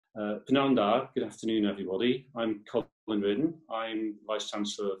Penanda, good afternoon everybody. I'm Colin Ridden. I'm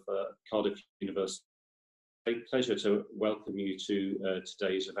Vice-Chancellor of Cardiff University. Great pleasure to welcome you to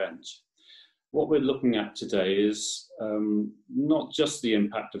today's event. What we're looking at today is not just the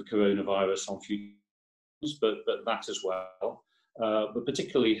impact of coronavirus on futures, but that as well, but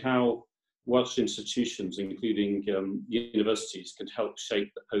particularly how Welsh institutions, including universities, can help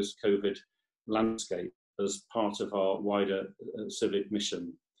shape the post-COVID landscape as part of our wider civic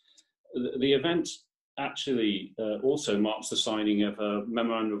mission. The event actually also marks the signing of a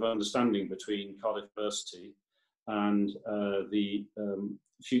memorandum of understanding between Cardiff University and the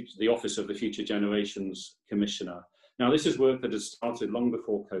Office of the Future Generations Commissioner. Now, this is work that has started long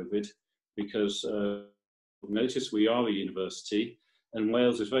before COVID, because notice we are a university, and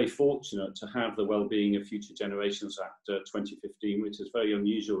Wales is very fortunate to have the Wellbeing of Future Generations Act 2015, which is very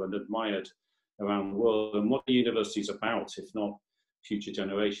unusual and admired around the world. And what the university is about, if not future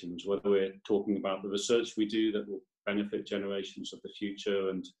generations, whether we're talking about the research we do that will benefit generations of the future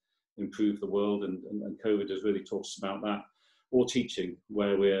and improve the world, and COVID has really taught us about that, or teaching,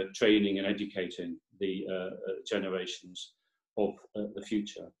 where we're training and educating the generations of the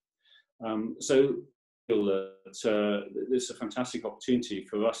future. So it's a fantastic opportunity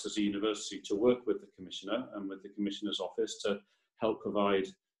for us as a university to work with the Commissioner and with the Commissioner's office to help provide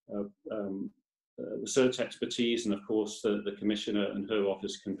research expertise, and of course the Commissioner and her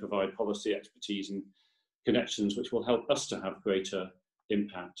office can provide policy expertise and connections which will help us to have greater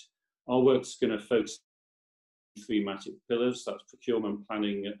impact. Our work's going to focus on three thematic pillars: that's procurement,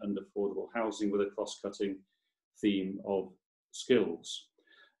 planning and affordable housing, with a cross-cutting theme of skills.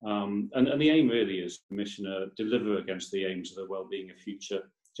 And the aim really is, Commissioner, deliver against the aims of the Wellbeing of Future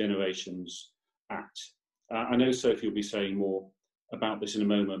Generations Act. I know Sophie will be saying more about this in a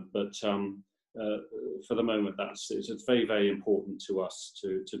moment, but for the moment, it's very, very important to us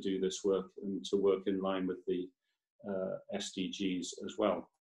to do this work and to work in line with the SDGs as well.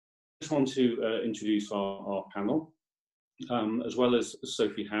 I just want to introduce our panel, as well as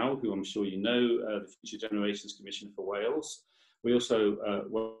Sophie Howe, who I'm sure you know, the Future Generations Commissioner for Wales. We also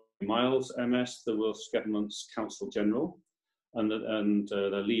welcome Miles, MS, the Welsh Government's Counsel General, and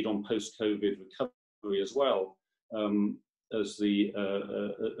the lead on post-COVID recovery as well, as the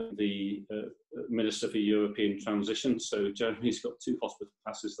Minister for European Transition. So Jeremy's got 2 hospital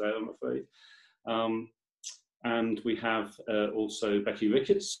passes there, I'm afraid. And we have also Becky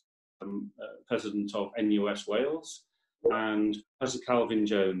Ricketts, President of NUS Wales, and Professor Calvin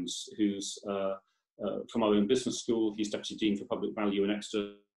Jones, who's from our own business school. He's Deputy Dean for Public Value and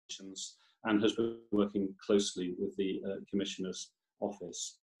External Relations, and has been working closely with the Commissioner's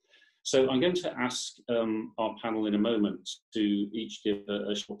office. So I'm going to ask our panel in a moment to each give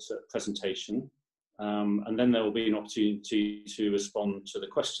a short presentation, and then there will be an opportunity to respond to the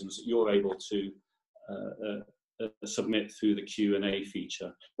questions that you're able to submit through the Q&A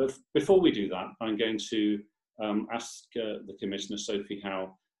feature. But before we do that, I'm going to ask the Commissioner, Sophie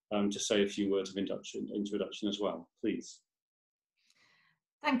Howe, to say a few words of introduction as well, please.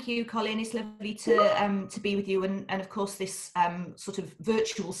 Thank you, Colin. It's lovely to be with you, and of course this sort of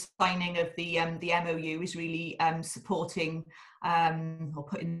virtual signing of the MOU is really supporting or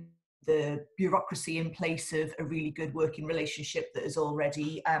putting the bureaucracy in place of a really good working relationship that has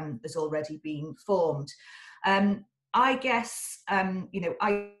already been formed. I guess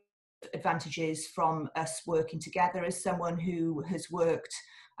I advantages from us working together as someone who has worked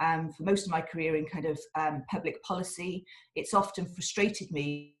for most of my career in kind of public policy. It's often frustrated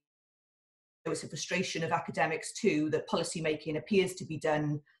me, it's a frustration of academics too, that policy making appears to be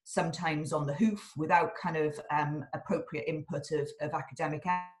done sometimes on the hoof without kind of appropriate input of academic.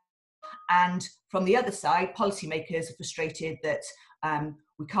 And from the other side, policymakers are frustrated that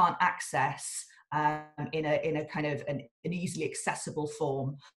we can't access in a kind of an easily accessible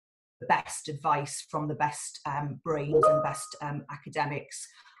form the best advice from the best brains and best academics,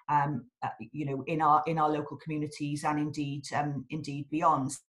 in our local communities, and indeed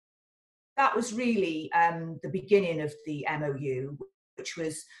beyond. That was really the beginning of the MOU, which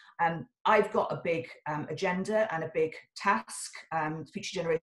was I've got a big agenda and a big task. Future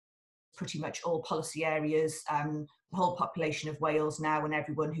Generations, pretty much all policy areas, the whole population of Wales now, and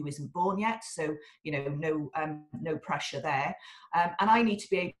everyone who isn't born yet. So no pressure there, and I need to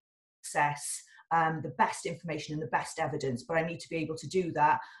be able to access the best information and the best evidence, but I need to be able to do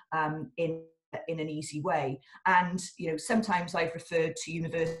that in an easy way. And sometimes I've referred to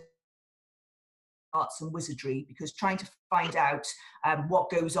universities arts and wizardry, because trying to find out what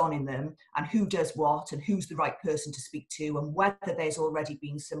goes on in them and who does what and who's the right person to speak to, and whether there's already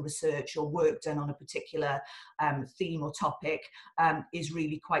been some research or work done on a particular theme or topic is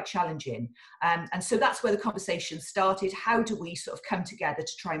really quite challenging. And so that's where the conversation started. How do we sort of come together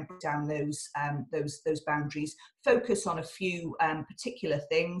to try and break down those boundaries, focus on a few particular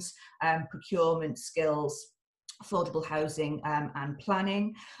things, procurement, skills, affordable housing, and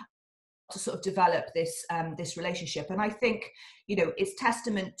planning, to sort of develop this this relationship. And I think, you know, it's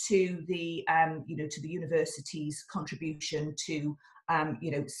testament to the you know, to the university's contribution to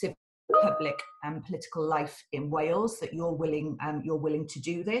you know, civic, public and political life in Wales, that you're willing to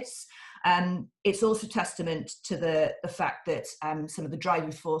do this. It's also testament to the fact that some of the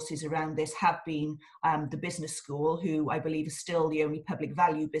driving forces around this have been the business school, who I believe is still the only public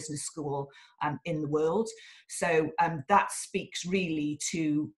value business school in the world. So that speaks really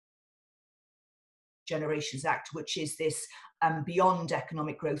to Generations Act, which is this beyond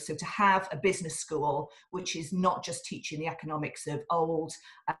economic growth. So to have a business school which is not just teaching the economics of old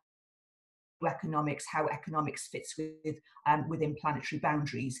economics, how economics fits with within planetary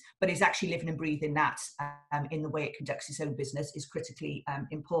boundaries, but is actually living and breathing that in the way it conducts its own business, is critically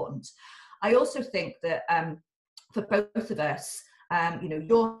important. I also think that for both of us, you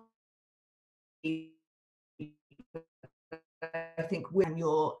know, I think when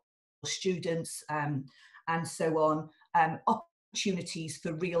your students and so on, opportunities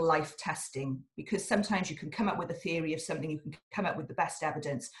for real life testing, because sometimes you can come up with a theory of something, you can come up with the best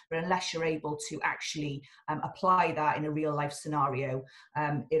evidence, but unless you're able to actually apply that in a real life scenario,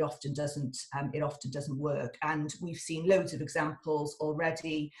 it often doesn't work. And we've seen loads of examples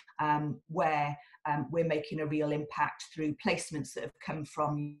already where we're making a real impact through placements that have come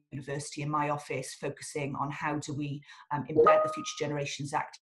from university in my office, focusing on how do we embed the Future Generations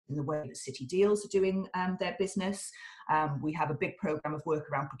Act in the way that city deals are doing their business. We have a big programme of work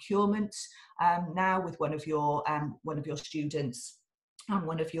around procurement now with one of your students and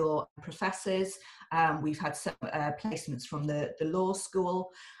one of your professors. We've had some placements from the law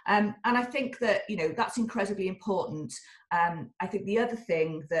school. And I think that, you know, that's incredibly important. I think the other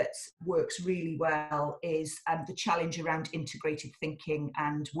thing that works really well is the challenge around integrated thinking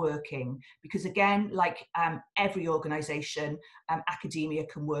and working. Because again, like every organisation, academia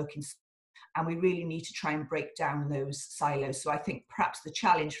can work in, and we really need to try and break down those silos. So I think perhaps the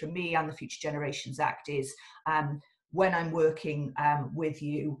challenge for me and the Future Generations Act is when I'm working with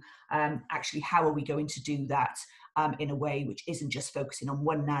you, actually, how are we going to do that in a way which isn't just focusing on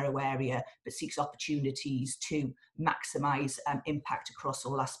one narrow area, but seeks opportunities to maximise impact across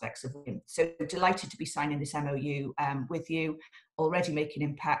all aspects of it. So delighted to be signing this MOU with you, already making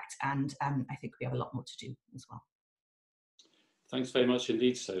impact, and I think we have a lot more to do as well. Thanks very much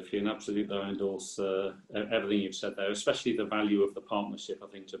indeed, Sophie, and absolutely I endorse everything you've said there, especially the value of the partnership. I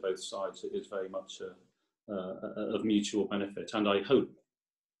think to both sides it is very much of mutual benefit, and I hope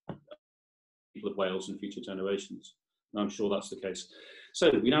people of Wales and future generations, and I'm sure that's the case. So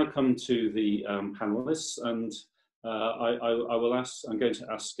we now come to the panellists, and I'm going to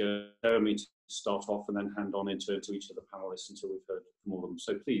ask Jeremy to start off and then hand on into each of the panellists until we've heard from all of them.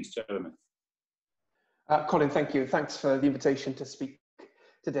 So please, Jeremy. Colin, thank you. Thanks for the invitation to speak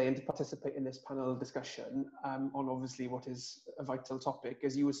today and to participate in this panel discussion on obviously what is a vital topic.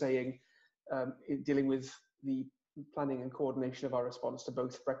 As you were saying, dealing with the planning and coordination of our response to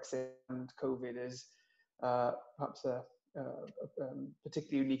both Brexit and COVID is perhaps a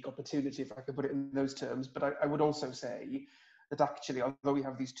particularly unique opportunity, if I could put it in those terms. But I would also say that actually, although we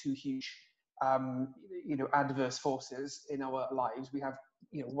have these two huge you know, adverse forces in our lives, we have,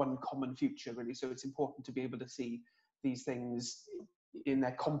 you know, one common future really. So it's important to be able to see these things in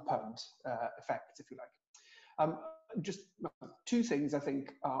their compound effects, if you like. Just two things I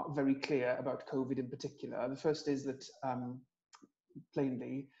think are very clear about COVID in particular. The first is that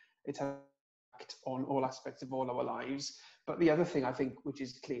plainly it has an impact on all aspects of all our lives. But the other thing I think which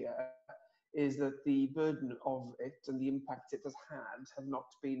is clear is that the burden of it and the impact it has had have not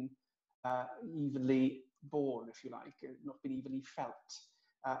been evenly borne, if you like, not been evenly felt.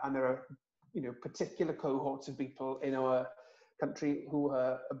 And there are, you know, particular cohorts of people in our country who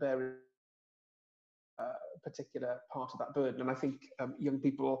are bearing a particular part of that burden. And I think young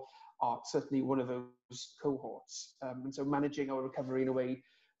people are certainly one of those cohorts. And so managing our recovery in a way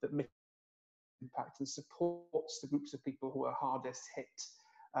that mitigates impact and supports the groups of people who are hardest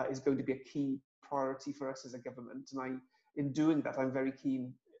hit is going to be a key priority for us as a government. And in doing that, I'm very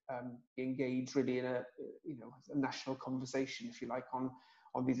keen engage really in a, you know, a national conversation, if you like, on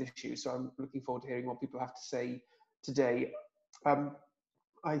these issues. So I'm looking forward to hearing what people have to say today.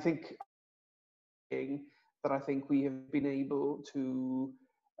 I think that I think we have been able to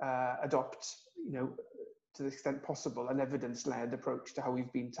adopt, to the extent possible, an evidence-led approach to how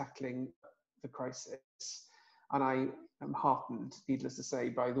we've been tackling the crisis. And I am heartened, needless to say,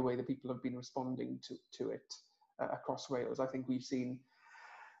 by the way that people have been responding to it across Wales. I think we've seen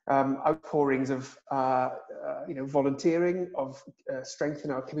outpourings of volunteering, of strength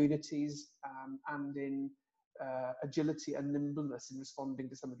in our communities, and in agility and nimbleness in responding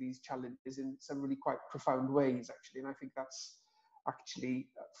to some of these challenges in some really quite profound ways, actually. And I think that's actually,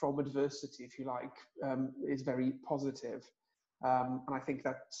 from adversity, if you like, is very positive. And I think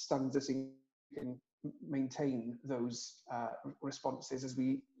that stands us in can maintain those responses as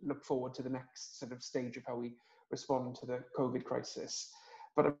we look forward to the next sort of stage of how we respond to the COVID crisis.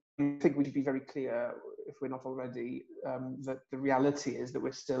 But I think we should be very clear, if we're not already, that the reality is that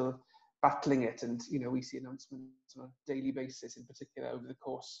we're still battling it. And, we see announcements on a daily basis, in particular over the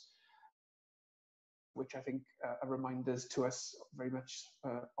course, which I think are reminders to us very much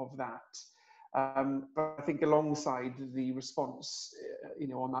of that. But I think alongside the response,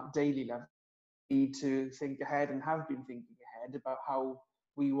 on that daily level, we need to think ahead, and have been thinking ahead, about how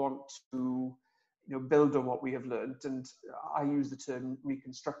we want to build on what we have learned. And I use the term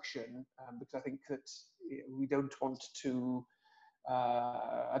reconstruction because I think that we don't want to,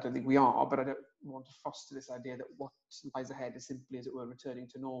 I don't think we are, but I don't want to foster this idea that what lies ahead is simply, as it were, returning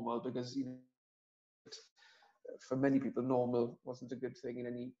to normal, because for many people, normal wasn't a good thing in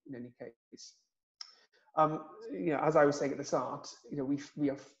any case. As I was saying at the start, we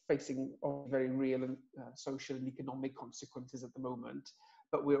are facing very real and social and economic consequences at the moment,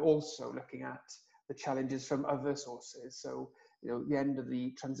 but we're also looking at the challenges from other sources. So, the end of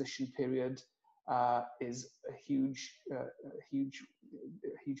the transition period is a huge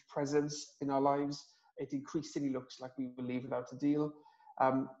presence in our lives. It increasingly looks like we will leave without a deal.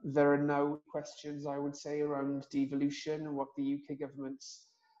 There are now questions, I would say, around devolution and what the UK government's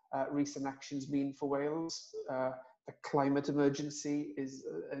recent actions mean for Wales. The climate emergency is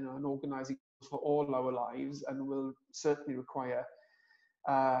an organising for all our lives, and will certainly require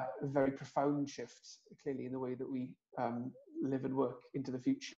a very profound shift, clearly, in the way that we live and work into the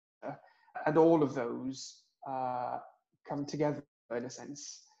future. And all of those come together, in a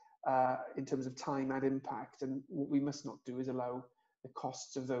sense, in terms of time and impact. And what we must not do is allow the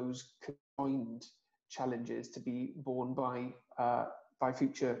costs of those combined challenges to be borne by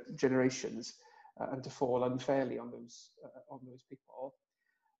future generations and to fall unfairly on those people.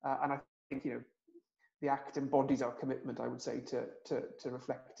 And I think the Act embodies our commitment, I would say, to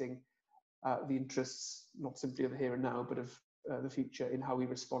reflecting the interests not simply of the here and now, but of the future, in how we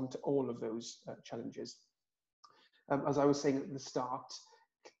respond to all of those challenges. As I was saying at the start,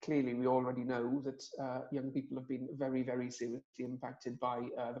 clearly we already know that young people have been very, very seriously impacted by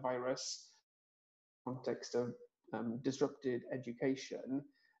the virus, in the context of disrupted education,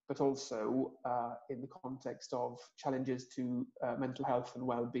 but also in the context of challenges to mental health and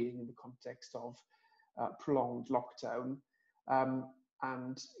well-being, in the context of prolonged lockdown.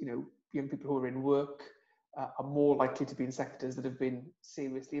 And young people who are in work are more likely to be in sectors that have been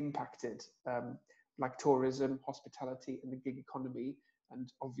seriously impacted, like tourism, hospitality, and the gig economy.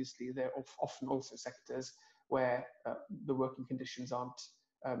 And obviously, they're often also sectors where the working conditions aren't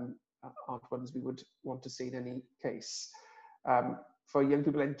ones we would want to see in any case. For young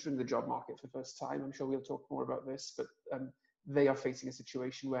people entering the job market for the first time, I'm sure we'll talk more about this, but they are facing a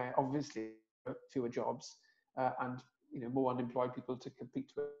situation where obviously fewer jobs and more unemployed people to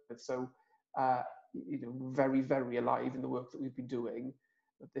compete with. So very, very alive in the work that we've been doing.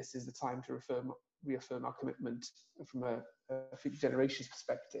 But this is the time to reaffirm our commitment from a future generations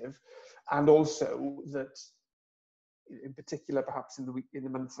perspective, and also that, in particular, perhaps in the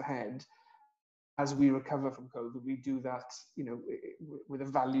months ahead, as we recover from COVID, we do that, with a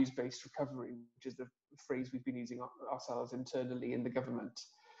values-based recovery, which is the phrase we've been using ourselves internally in the government.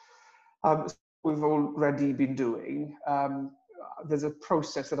 We've already been doing. There's a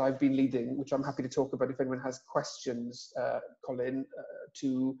process that I've been leading, which I'm happy to talk about if anyone has questions, Colin,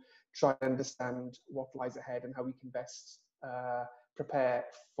 to try and understand what lies ahead and how we can best prepare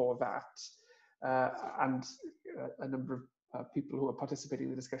for that. And a number of people who are participating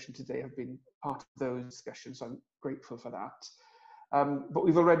in the discussion today have been part of those discussions, so I'm grateful for that. But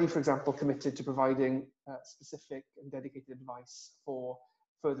we've already, for example, committed to providing specific and dedicated advice for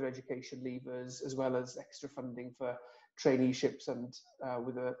further education leavers, as well as extra funding for traineeships, and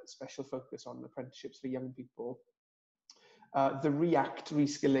with a special focus on apprenticeships for young people. The REACT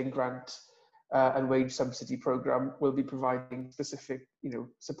reskilling grant and wage subsidy program will be providing specific,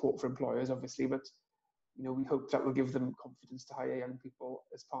 support for employers, obviously, but we hope that will give them confidence to hire young people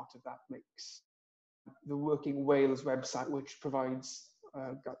as part of that mix. the Working Wales website, which provides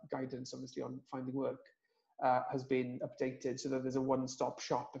guidance, obviously, on finding work, has been updated so that there's a one-stop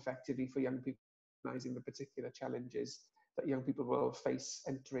shop, effectively, for young people, recognizing the particular challenges that young people will face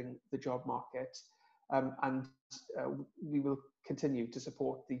entering the job market. And we will continue to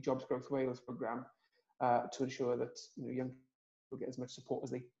support the Jobs Growth Wales programme to ensure that young people get as much support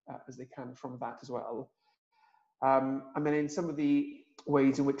as they can from that as well. And then in some of the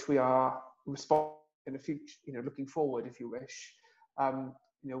ways in which we are responding in the future, looking forward, if you wish,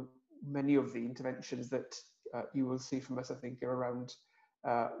 many of the interventions that you will see from us, I think, are around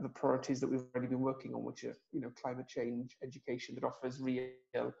the priorities that we've already been working on, which are, climate change, education that offers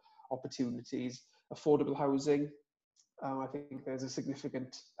real opportunities, affordable housing. I think there's a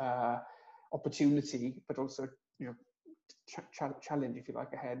significant opportunity, but also, challenge, if you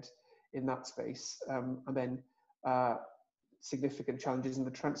like, ahead in that space. And then significant challenges in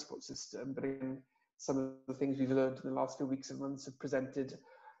the transport system. But again, some of the things we've learned in the last few weeks and months have presented,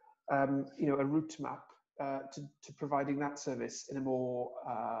 a route map to providing that service in a more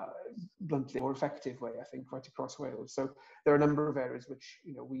bluntly more effective way, I think, right across Wales. So there are a number of areas which,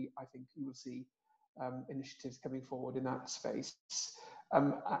 I think you will see initiatives coming forward in that space.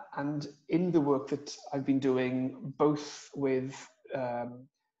 And in the work that I've been doing, both with,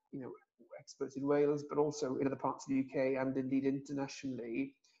 experts in Wales, but also in other parts of the UK and indeed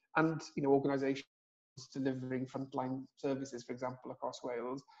internationally, and, organisations delivering frontline services, for example, across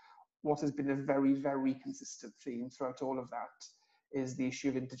Wales, what has been a very, very consistent theme throughout all of that is the issue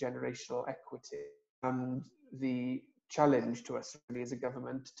of intergenerational equity, and the challenge to us really as a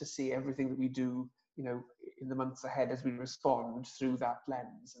government to see everything that we do, in the months ahead as we respond through that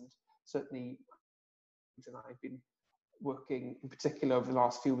lens. And certainly, and I've been working in particular over the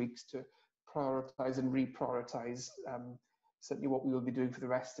last few weeks to prioritise and reprioritise certainly what we will be doing for the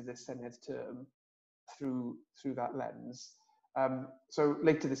rest of this Senedd term through that lens. So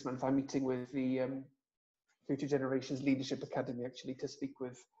later this month, I'm meeting with the Future Generations Leadership Academy, actually, to speak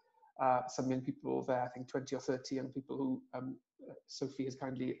with some young people there, I think 20 or 30 young people who Sophie has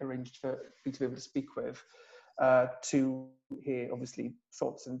kindly arranged for me to be able to speak with, to hear, obviously,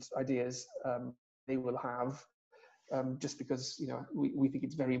 thoughts and ideas they will have, just because, we think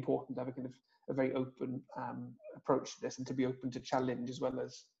it's very important to have a kind of a very open approach to this, and to be open to challenge, as well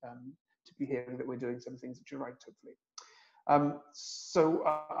as to be hearing that we're doing some things which are right, hopefully. So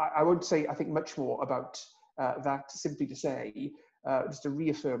I won't say, I think, much more about that, simply to say, just to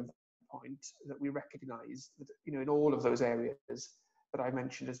reaffirm the point that we recognise that, in all of those areas that I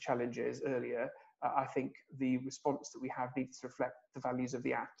mentioned as challenges earlier, I think the response that we have needs to reflect the values of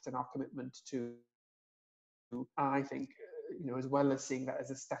the Act and our commitment to, I think, as well as seeing that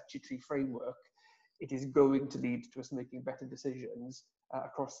as a statutory framework, it is going to lead to us making better decisions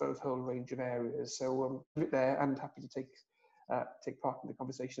across those whole range of areas. So leave it there, and happy to take part in the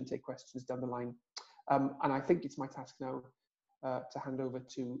conversation and take questions down the line. And I think it's my task now to hand over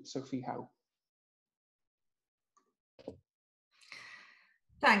to Sophie Howe.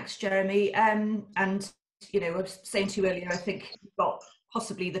 Thanks, Jeremy. And, I was saying to you earlier, I think we've got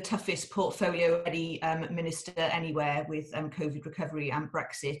possibly the toughest portfolio any minister anywhere, with COVID recovery and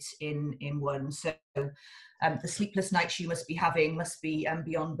Brexit in one. So the sleepless nights you must be having must be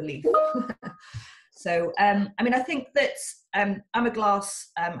beyond belief. So, I think that I'm a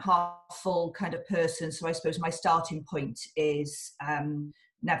glass half full kind of person. So I suppose my starting point is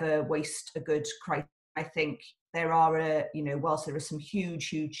never waste a good crisis. I think there are, whilst there are some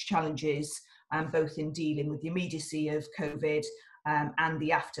huge challenges, both in dealing with the immediacy of COVID and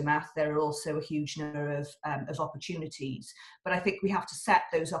the aftermath, there are also a huge number of opportunities. But I think we have to set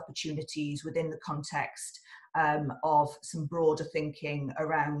those opportunities within the context of some broader thinking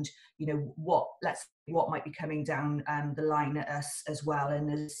around, what might be coming down the line at us as well. And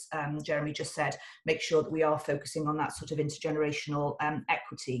as Jeremy just said, make sure that we are focusing on that sort of intergenerational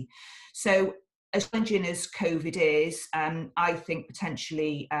equity. So as challenging as COVID is, I think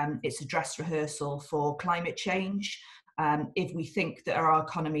potentially it's a dress rehearsal for climate change. If we think that our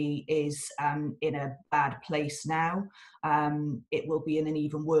economy is in a bad place now, it will be in an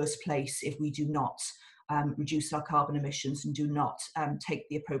even worse place if we do not reduce our carbon emissions and do not take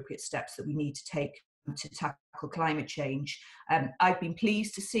the appropriate steps that we need to take to tackle climate change. I've been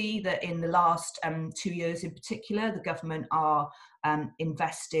pleased to see that in the last 2 years in particular, the government are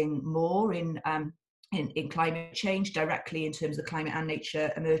investing more in climate change directly in terms of the climate and nature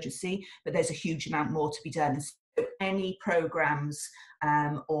emergency, but there's a huge amount more to be done. So any programmes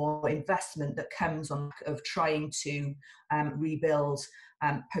or investment that comes on of trying to rebuild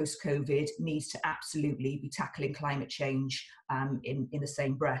post-COVID needs to absolutely be tackling climate change in the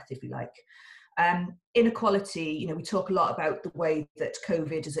same breath, if you like. Inequality, we talk a lot about the way that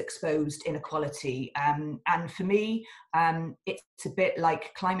COVID has exposed inequality. And for me, it's a bit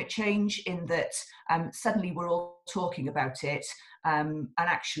like climate change in that suddenly we're all talking about it. And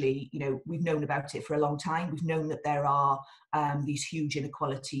actually, we've known about it for a long time. We've known that there are these huge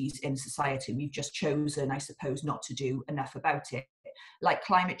inequalities in society. We've just chosen, I suppose, not to do enough about it. Like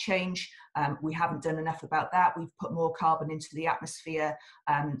climate change, we haven't done enough about that. We've put more carbon into the atmosphere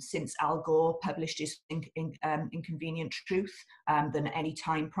since Al Gore published his Inconvenient Truth than any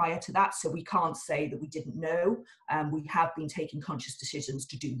time prior to that. So we can't say that we didn't know. We have been taking conscious decisions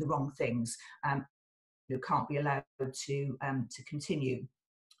to do the wrong things. Can't be allowed to continue.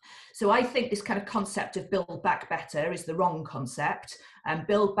 So I think this kind of concept of build back better is the wrong concept.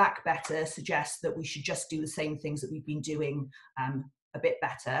 Build back better suggests that we should just do the same things that we've been doing a bit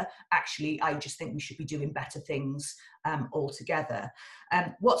better. Actually, I just think we should be doing better things altogether.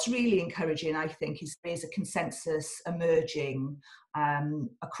 What's really encouraging, I think, is there's a consensus emerging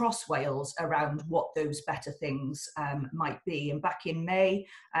across Wales around what those better things might be. And back in May,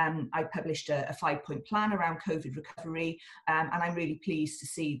 I published a 5-point plan around COVID recovery, and I'm really pleased to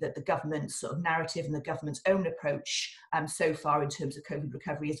see that the government's sort of narrative and the government's own approach so far in terms of COVID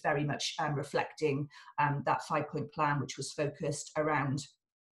recovery is very much reflecting that 5-point plan, which was focused around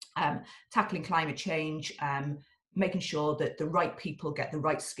tackling climate change, making sure that the right people get the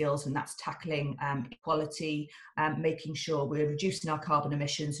right skills, and that's tackling equality, making sure we're reducing our carbon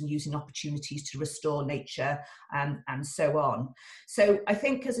emissions and using opportunities to restore nature, and so on. So I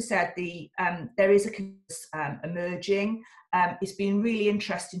think, as I said, there is a emerging. It's been really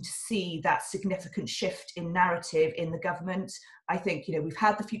interesting to see that significant shift in narrative in the government. I think, we've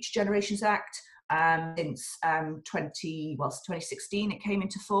had the Future Generations Act since 2016 it came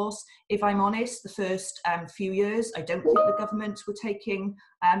into force. If I'm honest, the first few years, I don't think the government were taking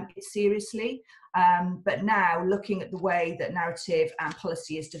it seriously. But now, looking at the way that narrative and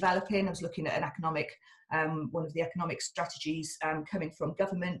policy is developing, I was looking at one of the economic strategies coming from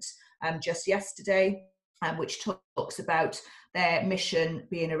government just yesterday, which talks about their mission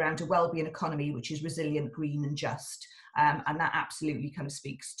being around a wellbeing economy, which is resilient, green and just. And that absolutely kind of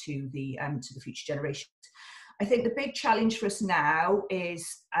speaks to the future generations. I think the big challenge for us now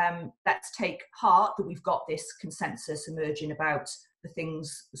is let's take heart that we've got this consensus emerging about the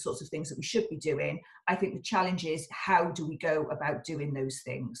sorts of things that we should be doing. I think the challenge is, how do we go about doing those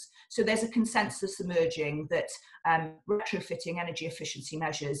things? So there's a consensus emerging that retrofitting energy efficiency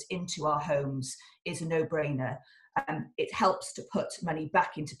measures into our homes is a no-brainer. It helps to put money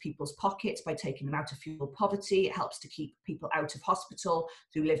back into people's pockets by taking them out of fuel poverty. It helps to keep people out of hospital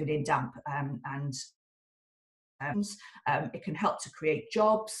through living in damp it can help to create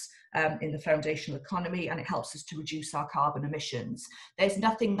jobs in the foundational economy, and it helps us to reduce our carbon emissions. There's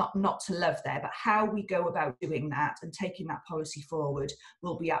nothing not to love there, but how we go about doing that and taking that policy forward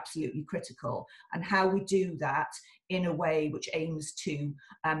will be absolutely critical. And how we do that in a way which aims to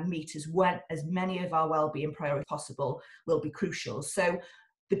meet as many of our wellbeing priorities possible will be crucial. So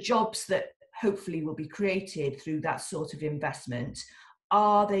the jobs that hopefully will be created through that sort of investment,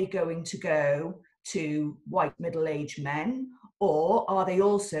 are they going to go to white middle-aged men, or are they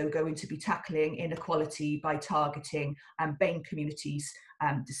also going to be tackling inequality by targeting BAME communities,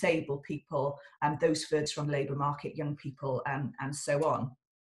 disabled people, those furthest from the labour market, young people, and so on?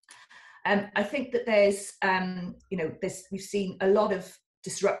 I think that there's, we've seen a lot of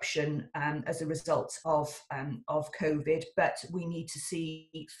disruption as a result of COVID, but we need to see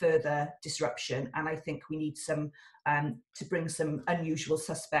further disruption, and I think we need to bring some unusual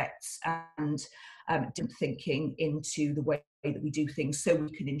suspects and different thinking into the way that we do things, so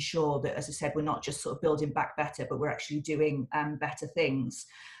we can ensure that, as I said, we're not just sort of building back better, but we're actually doing better things.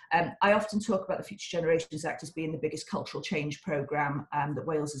 I often talk about the Future Generations Act as being the biggest cultural change programme that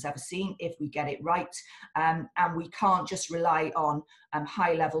Wales has ever seen, if we get it right. And we can't just rely on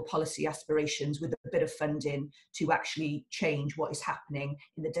high-level policy aspirations with a bit of funding to actually change what is happening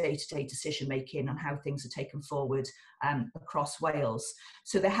in the day-to-day decision-making on how things are taken forward across Wales.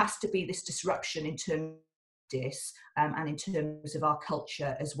 So there has to be this disruption in terms of this and in terms of our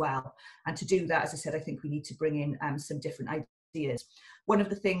culture as well. And to do that, as I said, I think we need to bring in some different ideas. One of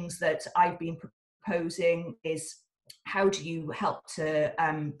the things that I've been proposing is, how do you help to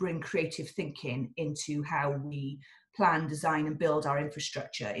bring creative thinking into how we plan, design and build our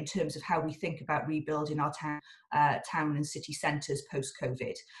infrastructure, in terms of how we think about rebuilding our town and city centres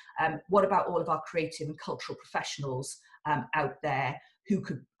post-COVID? What about all of our creative and cultural professionals out there who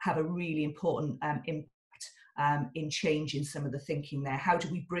could have a really important impact in changing some of the thinking there? How do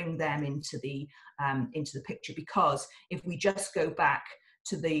we bring them into the picture? Because if we just go back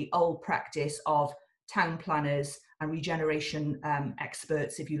to the old practice of town planners and regeneration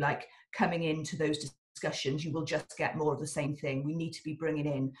experts, if you like, coming into those discussions. You will just get more of the same thing. We need to be bringing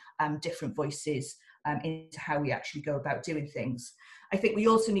in different voices into how we actually go about doing things. I think we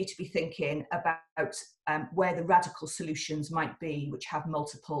also need to be thinking about where the radical solutions might be, which have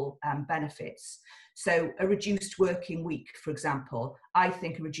multiple benefits. So a reduced working week, for example, I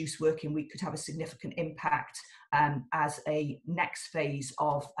think a reduced working week could have a significant impact as a next phase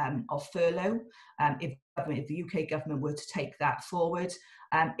of furlough. If the UK government were to take that forward,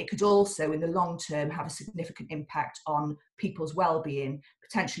 it could also, in the long term, have a significant impact on people's well-being,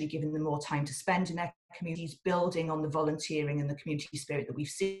 potentially giving them more time to spend in their communities, building on the volunteering and the community spirit that we've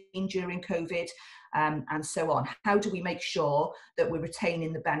seen during COVID, and so on. How do we make sure that we're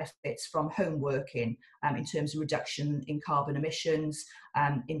retaining the benefits from home working in terms of reduction in carbon emissions,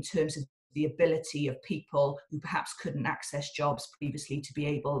 in terms of the ability of people who perhaps couldn't access jobs previously to be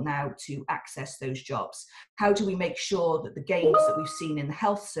able now to access those jobs? How do we make sure that the gains that we've seen in the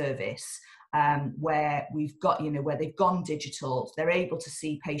health service, where we've got, where they've gone digital, they're able to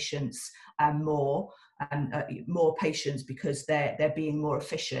see patients more patients because they're being more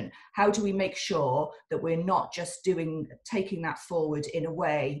efficient? How do we make sure that we're not just taking that forward in a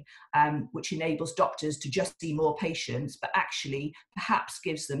way which enables doctors to just see more patients, but actually perhaps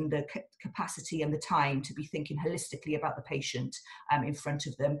gives them the capacity and the time to be thinking holistically about the patient in front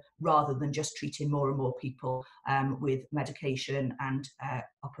of them, rather than just treating more and more people with medication and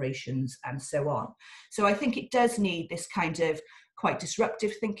operations and so on. So I think it does need this kind of quite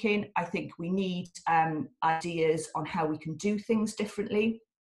disruptive thinking. I think we need ideas on how we can do things differently.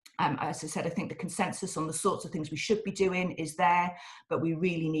 As I said, I think the consensus on the sorts of things we should be doing is there, but we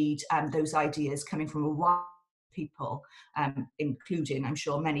really need those ideas coming from a wide people, including, I'm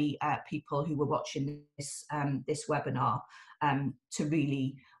sure, many people who were watching this webinar, to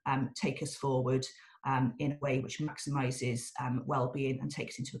really take us forward in a way which maximises well-being and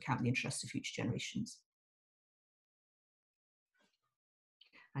takes into account the interests of future generations.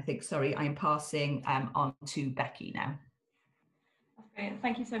 I think, sorry, I'm passing on to Becky now. That's brilliant.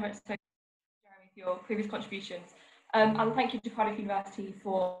 Thank you so much, Sophie, for your previous contributions. And thank you to Cardiff University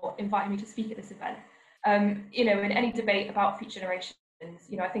for inviting me to speak at this event. In any debate about future generations,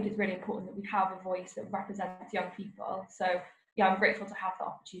 I think it's really important that we have a voice that represents young people. So, yeah, I'm grateful to have the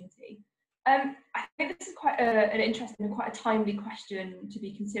opportunity. I think this is quite an interesting and quite a timely question to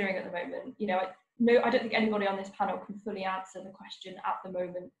be considering at the moment. No, I don't think anybody on this panel can fully answer the question at the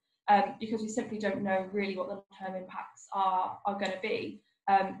moment, because we simply don't know really what the long-term impacts are going to be.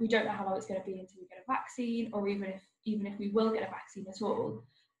 We don't know how long it's going to be until we get a vaccine, or even if we will get a vaccine at all.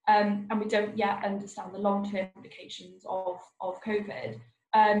 And we don't yet understand the long-term implications of COVID.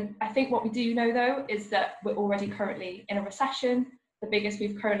 I think what we do know, though, is that we're already currently in a recession, the biggest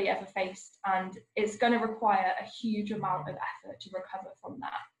we've currently ever faced, and it's going to require a huge amount of effort to recover from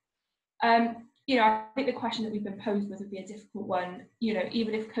that. I think the question that we've been posed with would be a difficult one,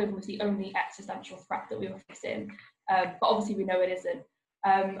 even if COVID was the only existential threat that we were facing, but obviously we know it isn't.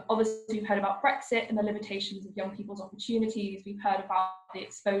 Obviously we've heard about Brexit and the limitations of young people's opportunities. We've heard about the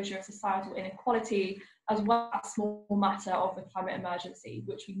exposure of societal inequality, as well as a small matter of the climate emergency,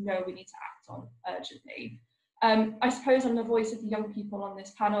 which we know we need to act on urgently. I suppose I'm the voice of the young people on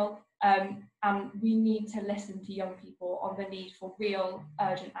this panel, and we need to listen to young people on the need for real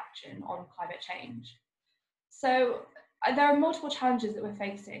urgent action on climate change. So there are multiple challenges that we're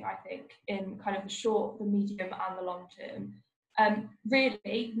facing, I think, in kind of the short, the medium and the long term.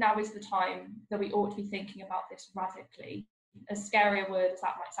 Really, now is the time that we ought to be thinking about this radically, as scary a word as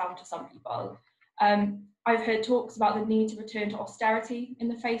that might sound to some people. I've heard talks about the need to return to austerity in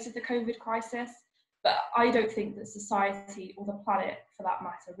the face of the COVID crisis, but I don't think that society, or the planet for that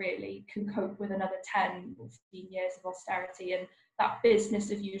matter, really can cope with another 10 or 15 years of austerity and that business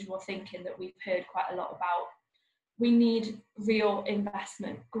as usual thinking that we've heard quite a lot about. We need real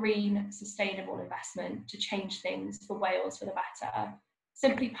investment, green, sustainable investment to change things for Wales for the better.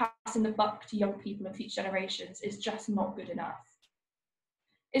 Simply passing the buck to young people and future generations is just not good enough.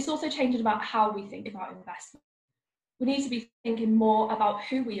 It's also changing about how we think about investment. We need to be thinking more about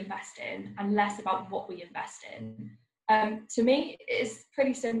who we invest in and less about what we invest in. To me, it's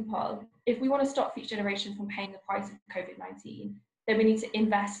pretty simple. If we want to stop future generations from paying the price of COVID-19, then we need to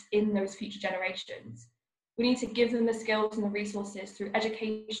invest in those future generations. We need to give them the skills and the resources through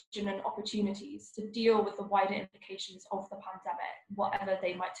education and opportunities to deal with the wider implications of the pandemic, whatever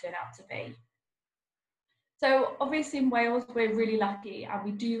they might turn out to be. So obviously in Wales, we're really lucky and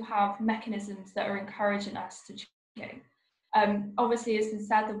we do have mechanisms that are encouraging us to change. Obviously, as been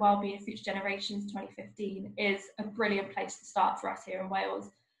said, the Wellbeing of Future Generations 2015 is a brilliant place to start for us here in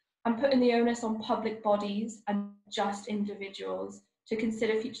Wales. And putting the onus on public bodies and just individuals to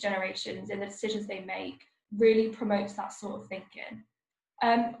consider future generations in the decisions they make really promotes that sort of thinking.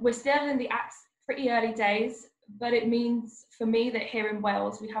 We're still in the pretty early days, but it means for me that here in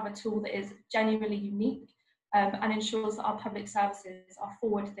Wales we have a tool that is genuinely unique and ensures that our public services are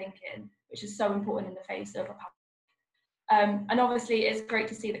forward thinking, which is so important in the face of a pandemic. And obviously it's great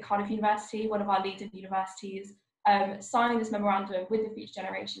to see that Cardiff University, one of our leading universities, signed this memorandum with the Future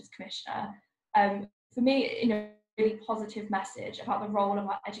Generations Commissioner. For me, a really positive message about the role of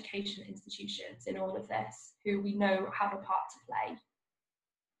our education institutions in all of this, who we know have a part to play.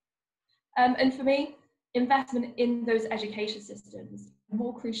 And for me, investment in those education systems,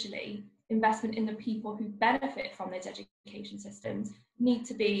 more crucially, investment in the people who benefit from those education systems, need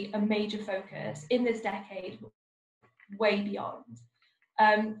to be a major focus in this decade, way beyond.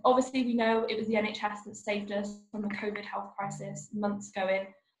 Obviously, we know it was the NHS that saved us from the COVID health crisis months ago,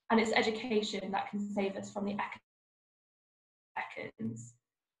 and it's education that can save us from the seconds.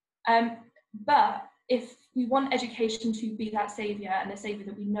 But if we want education to be that saviour and the saviour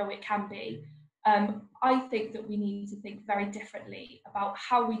that we know it can be, I think that we need to think very differently about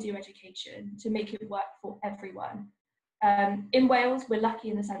how we do education to make it work for everyone. In Wales, we're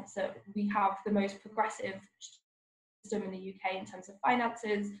lucky in the sense that we have the most progressive system in the UK in terms of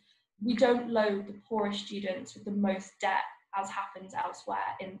finances. We don't load the poorest students with the most debt, as happens elsewhere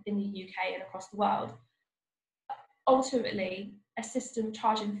in the UK and across the world. Ultimately, a system of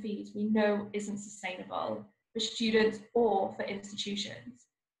charging fees we know isn't sustainable for students or for institutions.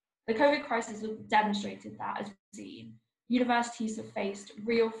 The COVID crisis has demonstrated that, as we've seen. Universities have faced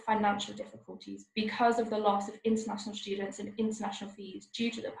real financial difficulties because of the loss of international students and international fees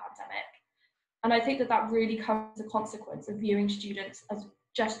due to the pandemic. And I think that that really comes as a consequence of viewing students as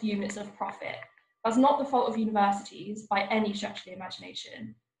just units of profit. That's not the fault of universities by any stretch of the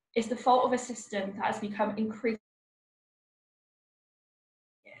imagination. It's the fault of a system that has become increasingly.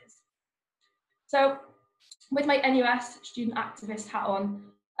 So with my NUS student activist hat on,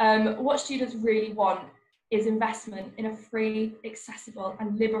 what students really want is investment in a free, accessible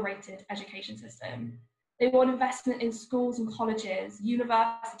and liberated education system. They want investment in schools and colleges,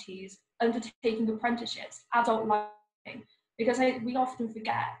 universities, undertaking apprenticeships, adult learning, because we often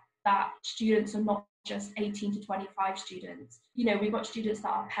forget that students are not just 18 to 25 students. We've got students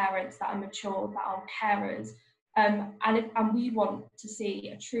that are parents, that are mature, that are carers, and we want to see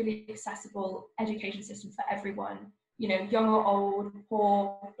a truly accessible education system for everyone, young or old,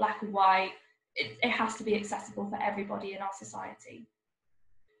 poor, black and white. It has to be accessible for everybody in our society.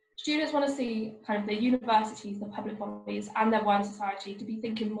 Students want to see kind of the universities, the public bodies and their wider society to be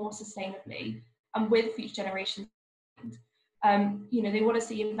thinking more sustainably and with future generations. They want to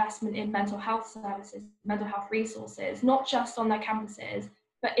see investment in mental health services, mental health resources, not just on their campuses,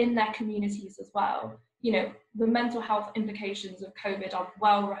 but in their communities as well. The mental health implications of COVID are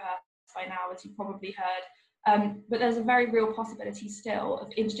well rehearsed by now, as you've probably heard. But there's a very real possibility still of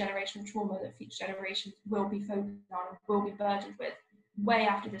intergenerational trauma that future generations will be focused on and will be burdened with way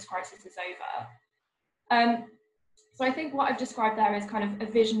after this crisis is over. So I think what I've described there is kind of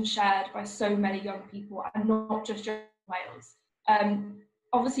a vision shared by so many young people and not just in Wales.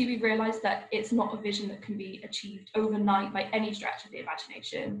 Obviously, we've realised that it's not a vision that can be achieved overnight by any stretch of the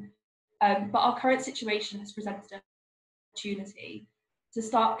imagination. But our current situation has presented an opportunity to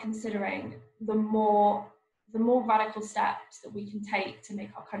start considering the more radical steps that we can take to make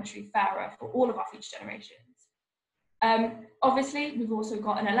our country fairer for all of our future generations. Obviously, we've also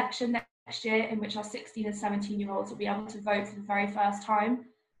got an election next year in which our 16 and 17-year-olds will be able to vote for the very first time.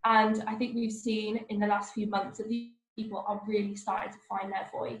 And I think we've seen in the last few months that these people are really starting to find their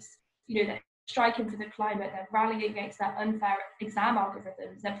voice. They're striking for the climate, they're rallying against their unfair exam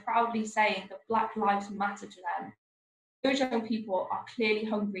algorithms, they're proudly saying that Black lives matter to them. Those young people are clearly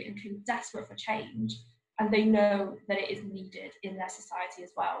hungry and clearly desperate for change, and they know that it is needed in their society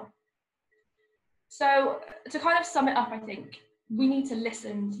as well. So to kind of sum it up, I think we need to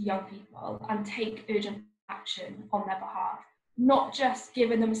listen to young people and take urgent action on their behalf, not just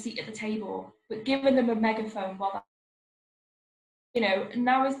giving them a seat at the table, but giving them a megaphone while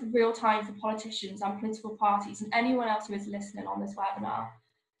now is the real time for politicians and political parties and anyone else who is listening on this webinar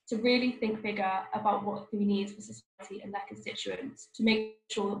to really think bigger about what we need for society and their constituents to make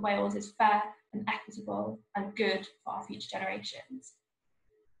sure that Wales is fair and equitable and good for our future generations.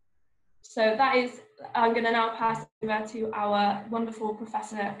 So that is, I'm going to now pass over to our wonderful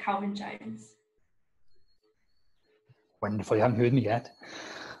Professor Calvin Jones. Wonderful, you haven't heard me yet.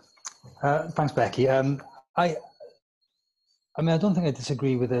 Thanks, Becky. I mean, I don't think I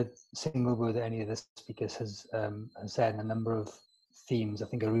disagree with a single word that any of the speakers has said. A number of themes I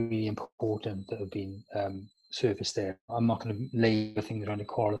think are really important that have been surfaced there. I'm not going to labour things around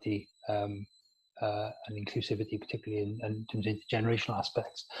equality and inclusivity, particularly in terms of intergenerational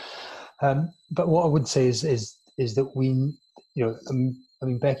aspects. But what I would say is that we, you know, I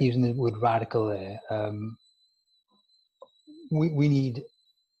mean, Becky using the word radical there. We need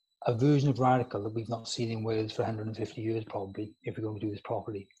a version of radical that we've not seen in Wales for 150 years, probably, if we're going to do this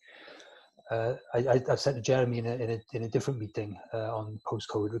properly. I've said to Jeremy in a different meeting on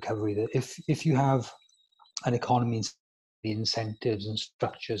post-COVID recovery that if you have an economy and the incentives and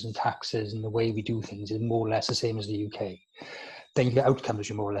structures and taxes and the way we do things is more or less the same as the UK, then you get outcomes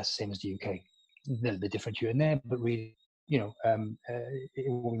which are more or less the same as the UK. A little bit different here and there, but really, you know, it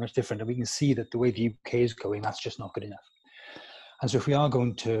won't be much different. And we can see that the way the UK is going, that's just not good enough. And so if we are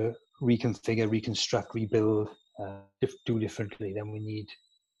going to reconfigure, reconstruct, rebuild, do differently, then we need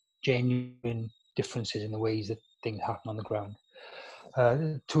genuine differences in the ways that things happen on the ground.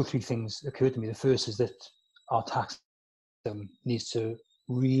 2 or 3 things occurred to me. The first is that our tax system needs to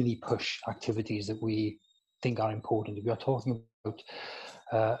really push activities that we think are important. If we are talking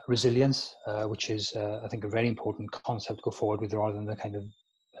about resilience, which is, I think, a very important concept to go forward with, rather than the kind of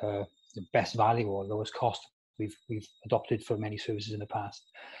the best value or lowest cost we've adopted for many services in the past,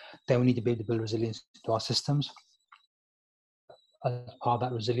 then we need to be able to build resilience to our systems. As part of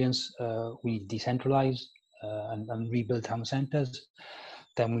that resilience, we need to decentralise and rebuild town centres.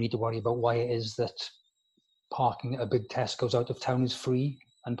 Then we need to worry about why it is that parking at a big Tesco's out of town is free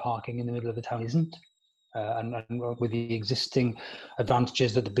and parking in the middle of the town isn't. And with the existing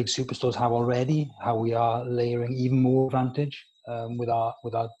advantages that the big superstores have already, how we are layering even more advantage with our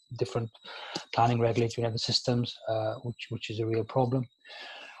different planning, regulatory, and other systems, which is a real problem.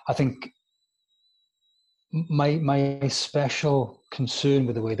 I think my special concern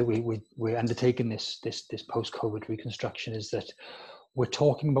with the way that we're undertaking this post-COVID reconstruction is that we're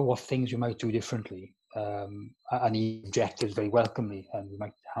talking about what things we might do differently, and the objectives very welcomely, and we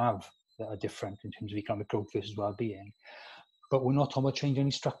might have that are different in terms of economic growth versus well-being, but we're not talking about changing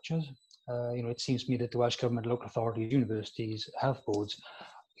any structures. You know, it seems to me that the Welsh Government, local authorities, universities, health boards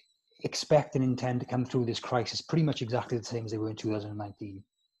expect and intend to come through this crisis pretty much exactly the same as they were in 2019,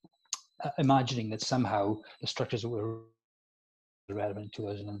 imagining that somehow the structures that were relevant in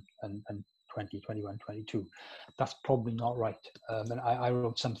 2020, 21, 22. That's probably not right. And I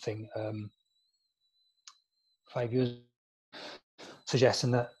wrote something 5 years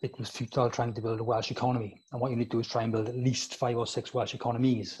suggesting that it was futile trying to build a Welsh economy. And what you need to do is try and build at least 5 or 6 Welsh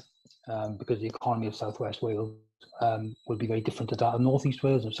economies, because the economy of South West Wales will be very different to that of North East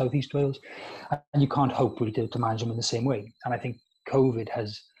Wales and South East Wales. And you can't hope really to manage them in the same way. And I think COVID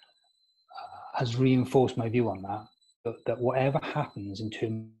has reinforced my view on that whatever happens in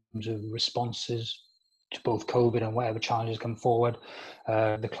terms of responses to both COVID and whatever challenges come forward,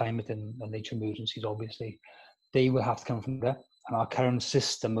 the climate and nature emergencies, obviously, they will have to come from there. And our current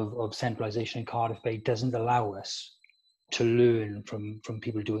system of centralisation in Cardiff Bay doesn't allow us to learn from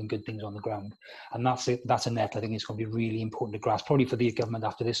people doing good things on the ground. And that's a net I think it's going to be really important to grasp, probably for the government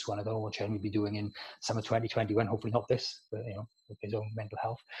after this one. I don't know what Jeremy will be doing in summer 2021, hopefully not this, but, you know, with his own mental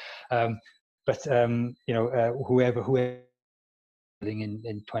health. You know, whoever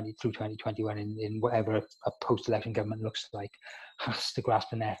in 2021 in whatever a post-election government looks like has to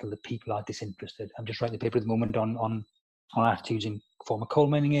grasp the nettle that people are disinterested. I'm just writing a paper at the moment on attitudes in former coal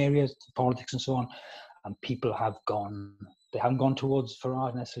mining areas, politics and so on, and people have gone, they haven't gone towards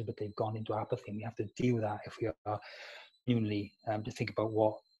Farage necessarily, but they've gone into apathy, and we have to deal with that if we are genuinely to think about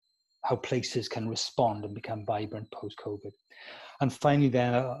how places can respond and become vibrant post-COVID. And finally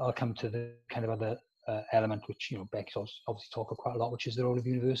then I'll come to the kind of other element which, you know, Becky's obviously talked quite a lot, which is the role of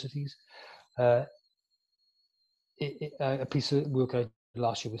universities. A piece of work I did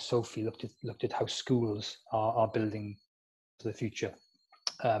last year with Sophie looked at how schools are building for the future.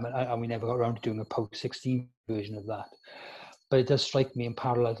 And we never got around to doing a post-16 version of that. But it does strike me, in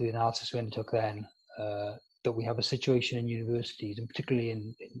parallel to the analysis we undertook then, that we have a situation in universities, and particularly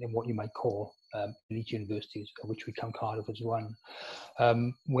in what you might call elite universities, of which we count Cardiff as one,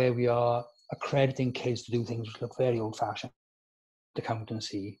 where we are accrediting kids to do things which look very old-fashioned.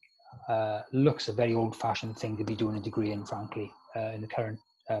 Accountancy looks a very old-fashioned thing to be doing a degree in, frankly, in the current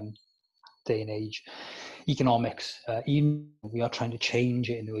day and age. Economics, even we are trying to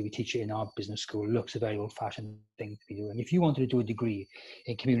change it in the way we teach it in our business school, looks a very old-fashioned thing to be doing. If you wanted to do a degree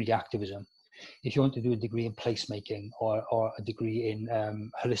in community activism, if you want to do a degree in placemaking or a degree in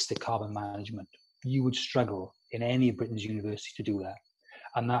holistic carbon management, you would struggle in any of Britain's universities to do that.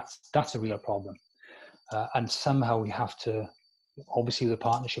 And that's a real problem. And somehow we have to obviously with the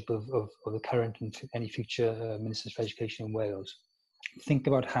partnership of the current and any future Ministers for Education in Wales, think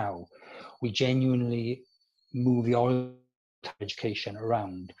about how we genuinely move the education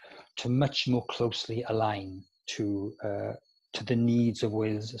around to much more closely align to the needs of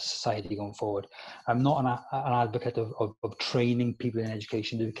Wales society going forward. I'm not an advocate of training people in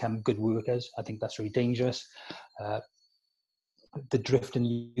education to become good workers. I think that's really dangerous. The drift in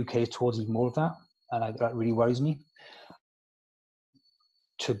the UK towards even more of that, and that really worries me.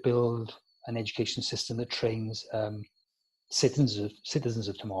 To build an education system that trains citizens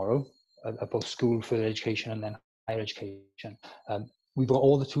of tomorrow, both school, further education, and then higher education. We've got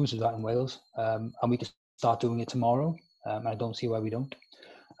all the tools of that in Wales, and we can start doing it tomorrow. I don't see why we don't.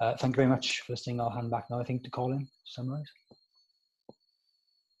 Thank you very much for listening. I'll hand back now, I think, to Colin to summarise.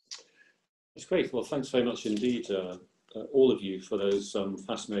 That's great. Well, thanks very much indeed, all of you, for those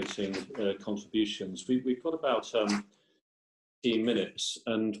fascinating contributions. We've got about 15 minutes,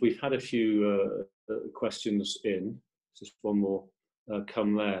 and we've had a few questions in. Just one more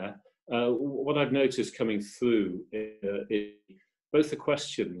come there. What I've noticed coming through is both the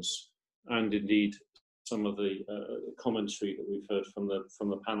questions and indeed some of the commentary that we've heard from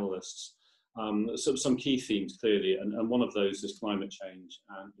the panelists. Some key themes clearly, and one of those is climate change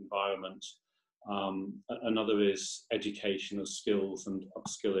and environment. Another is educational skills and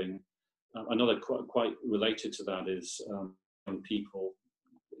upskilling. Another quite related to that is young people.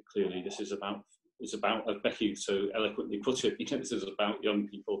 Clearly, this is about, as Becky so eloquently put it, this is about young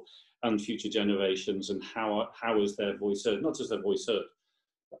people and future generations, and how is their voice heard? Not just their voice heard,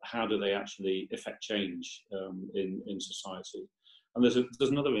 but how do they actually affect change in society? And there's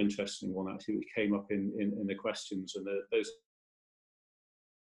another interesting one actually which came up in the questions, and those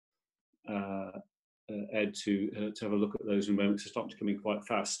Ed to have a look at those in a moment, to stop coming quite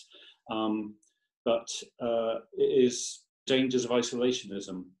fast. But it is dangers of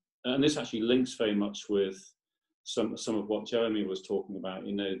isolationism, and this actually links very much with some of what Jeremy was talking about.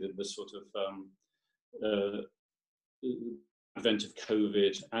 You know, the sort of advent of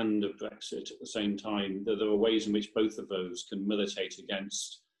COVID and of Brexit at the same time. There are ways in which both of those can militate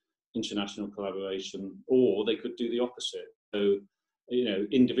against international collaboration, or they could do the opposite. So, you know,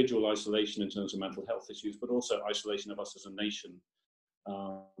 individual isolation in terms of mental health issues, but also isolation of us as a nation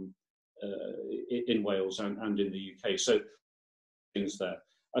in Wales and in the UK. So things there.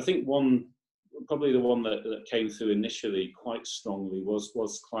 I think probably the one that came through initially quite strongly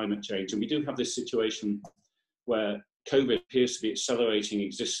was climate change. And we do have this situation where COVID appears to be accelerating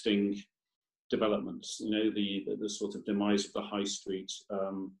existing developments. You know, the sort of demise of the high street,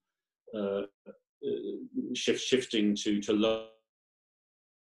 shifting to low,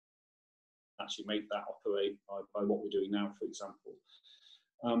 actually make that operate by what we're doing now, for example.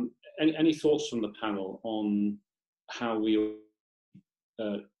 Any thoughts from the panel on how we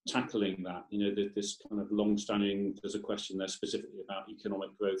are tackling that? You know, this kind of long-standing, there's a question there specifically about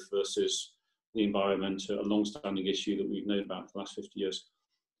economic growth versus the environment, a long-standing issue that we've known about for the last 50 years.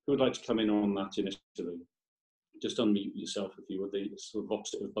 Who would like to come in on that initially? Just unmute yourself if you were the sort of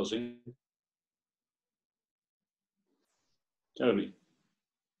opposite of buzzing. Jeremy.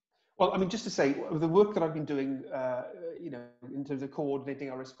 Well, I mean, just to say, the work that I've been doing, you know, in terms of coordinating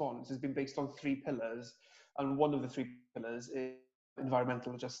our response has been based on 3 pillars. And one of the 3 pillars is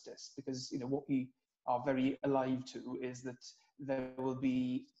environmental justice, because, you know, what we are very alive to is that there will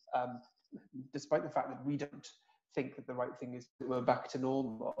be, despite the fact that we don't think that the right thing is that we're back to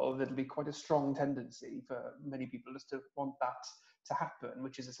normal, there'll be quite a strong tendency for many people just to want that to happen,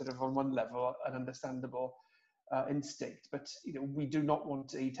 which is a sort of, on one level, an understandable instinct. But, you know, we do not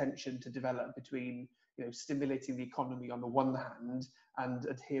want a tension to develop between, you know, stimulating the economy on the one hand and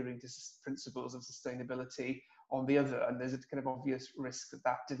adhering to principles of sustainability on the other. And there's a kind of obvious risk that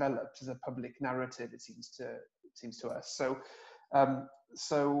that develops as a public narrative, it seems to us. So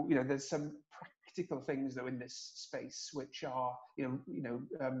you know, there's some practical things though in this space which are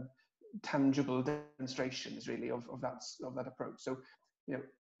tangible demonstrations really of that approach. So, you know,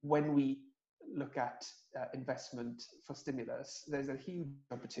 when we look at investment for stimulus, there's a huge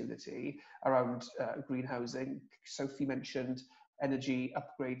opportunity around green housing. Sophie mentioned energy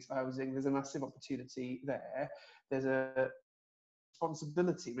upgrades housing. There's a massive opportunity there. There's a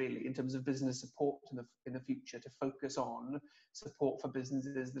responsibility really in terms of business support in the future to focus on support for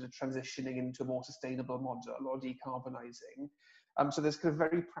businesses that are transitioning into a more sustainable model or decarbonising. So there's kind of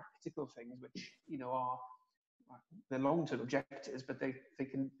very practical things which, you know, are the long-term objectives, but they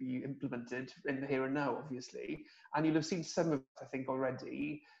can be implemented in the here and now, obviously. And you'll have seen some of it, I think,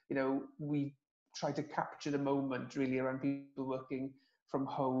 already. You know, we try to capture the moment really around people working from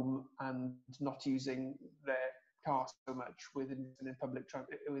home and not using their car so much with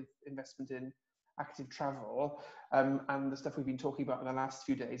investment in active travel, and the stuff we've been talking about in the last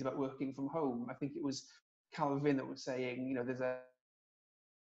few days about working from home. I think it was Calvin that was saying, you know, there's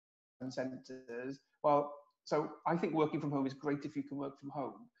centres. Well, so I think working from home is great if you can work from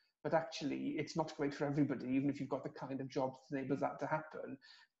home, but actually it's not great for everybody, even if you've got the kind of job that enables that to happen.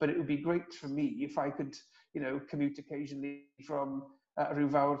 But it would be great for me if I could, you know, commute occasionally from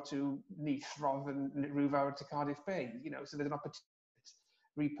Rhyw to Neath rather than Rhyw to Cardiff Bay, you know, so there's an opportunity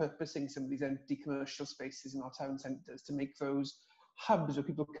repurposing some of these empty commercial spaces in our town centres to make those hubs where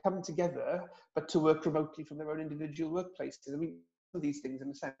people come together, but to work remotely from their own individual workplaces. I mean, some of these things, in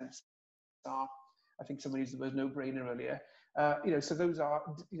a sense, are, I think someone used the word no-brainer earlier. You know, so those are,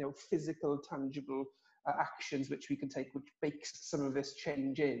 you know, physical, tangible actions which we can take, which bakes some of this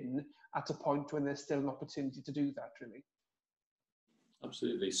change in at a point when there's still an opportunity to do that, really.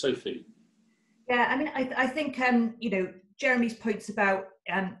 Absolutely. Sophie? Yeah, I mean, I think, you know, Jeremy's points about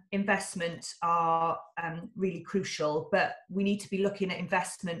investment are really crucial, but we need to be looking at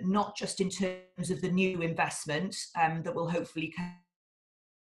investment not just in terms of the new investment that will hopefully come,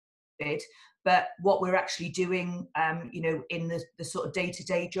 but what we're actually doing, you know, in the sort of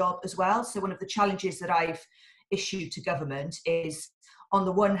day-to-day job as well. So one of the challenges that I've issued to government is, on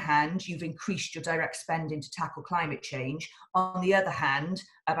the one hand, you've increased your direct spending to tackle climate change. On the other hand,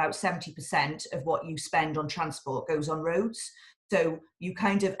 about 70% of what you spend on transport goes on roads. So you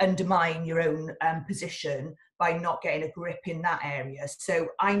kind of undermine your own position by not getting a grip in that area. So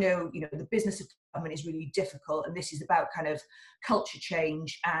I know, you know, the business of government is really difficult, and this is about kind of culture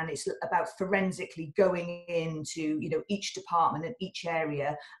change, and it's about forensically going into, you know, each department and each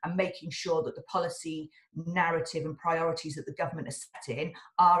area and making sure that the policy narrative and priorities that the government has set in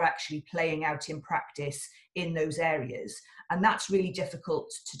are actually playing out in practice in those areas. And that's really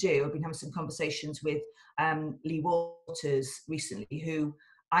difficult to do. I've been having some conversations with Lee Waters recently, who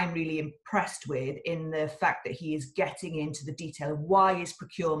I'm really impressed with, in the fact that he is getting into the detail of why is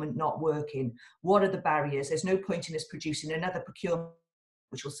procurement not working? What are the barriers? There's no point in us producing another procurement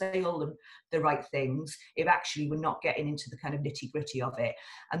which will say all the right things if actually we're not getting into the kind of nitty-gritty of it.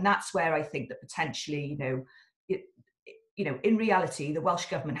 And that's where I think that potentially, you know, in reality, the Welsh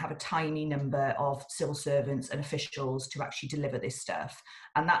Government have a tiny number of civil servants and officials to actually deliver this stuff.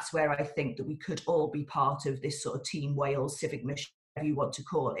 And that's where I think that we could all be part of this sort of Team Wales civic mission, whatever you want to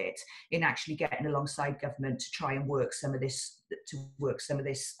call it, in actually getting alongside government to try and work some of this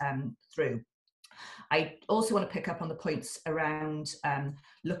through. I also want to pick up on the points around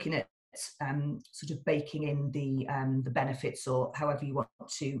looking at sort of baking in the benefits, or however you want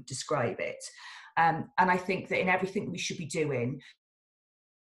to describe it. And I think that in everything we should be doing,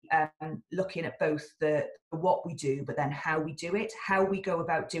 looking at both the what we do, but then how we do it, how we go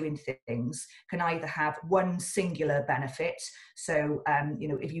about doing things can either have one singular benefit. So, you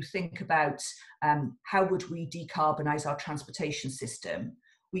know, if you think about how would we decarbonise our transportation system,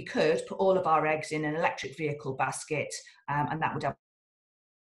 we could put all of our eggs in an electric vehicle basket, and that would have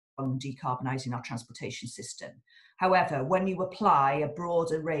on decarbonising our transportation system. However, when you apply a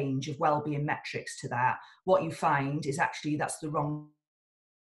broader range of wellbeing metrics to that, what you find is actually that's the wrong.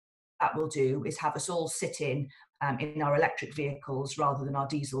 That will do is have us all sitting in our electric vehicles rather than our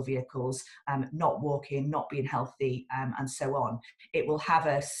diesel vehicles, not walking, not being healthy, and so on. It will have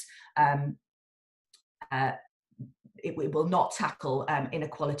us. It will not tackle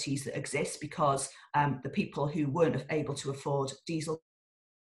inequalities that exist, because the people who weren't able to afford diesel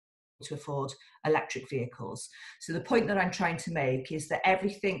to afford electric vehicles. So the point that I'm trying to make is that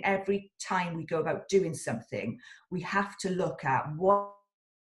every time we go about doing something, we have to look at what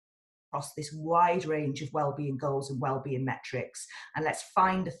across this wide range of wellbeing goals and wellbeing metrics, and let's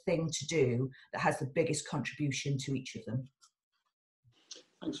find a thing to do that has the biggest contribution to each of them.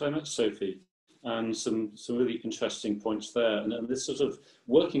 Thanks very much, Sophie. And some really interesting points there. And this sort of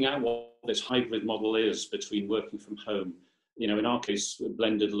working out what this hybrid model is between working from home. You know, in our case,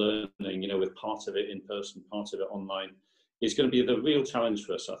 blended learning, you know, with part of it in person, part of it online, is going to be the real challenge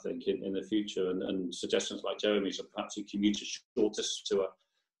for us, I think, in the future. And suggestions like Jeremy's of perhaps you commute a short distance to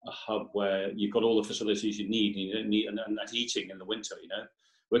a hub where you've got all the facilities you need, and you don't need, and that heating in the winter, you know.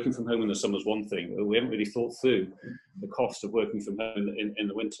 Working from home in the summer is one thing, but we haven't really thought through the cost of working from home in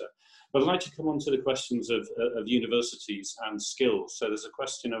the winter. But I'd like to come on to the questions of universities and skills. So there's a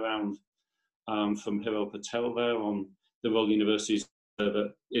question around from Hirel Patel there on the role universities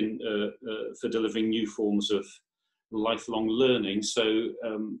for delivering new forms of lifelong learning. So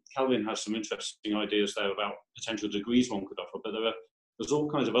Calvin has some interesting ideas there about potential degrees one could offer, but there's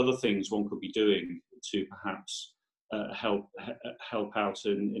all kinds of other things one could be doing to perhaps help out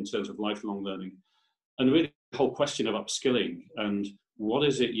in terms of lifelong learning. really the whole question of upskilling and what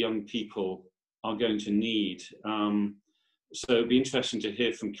is it young people are going to need. So it'd be interesting to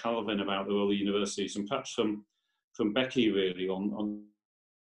hear from Calvin about the role of universities, and perhaps from Becky really on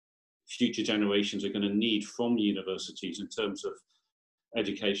future generations are going to need from universities in terms of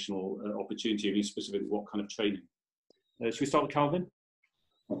educational opportunity. I mean, specifically what kind of training. Should we start with Calvin?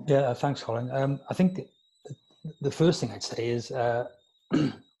 Yeah, thanks, Colin. I think the first thing I'd say is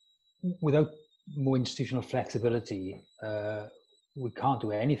without more institutional flexibility, we can't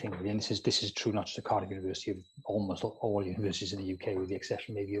do anything really. And this is true not just at Cardiff University, of almost all universities in the UK, with the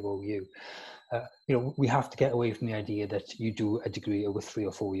exception maybe of OU. You know, we have to get away from the idea that you do a degree over 3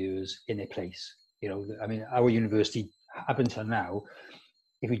 or 4 years in a place. You know, I mean, our university up until now,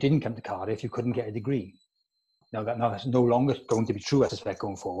 if you didn't come to Cardiff, you couldn't get a degree. Now that's no longer going to be true, I suspect,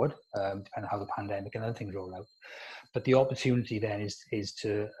 going forward, depending on how the pandemic and other things roll out. But the opportunity then is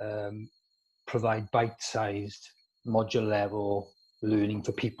to provide bite-sized, module-level learning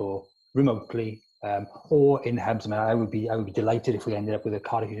for people remotely or in hubs. I mean, I would be delighted if we ended up with a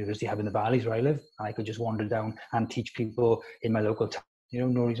Cardiff University hub in the valleys where I live, and I could just wander down and teach people in my local town. You know,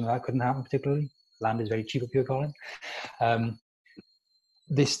 no reason why that couldn't happen particularly. Land is very cheap up here, Colin.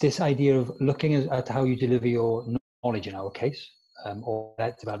 This idea of looking at how you deliver your knowledge in our case, or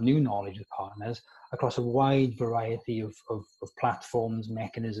develop new knowledge with partners across a wide variety of platforms,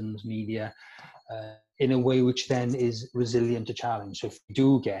 mechanisms, media, in a way which then is resilient to challenge. So if we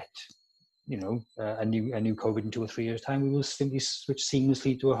do get, you know, a new COVID in 2 or 3 years' time, we will simply switch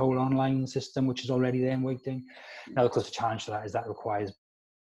seamlessly to a whole online system, which is already there and waiting. Now, of course, the challenge to that is that requires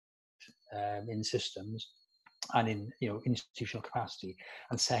in systems and in, you know, institutional capacity.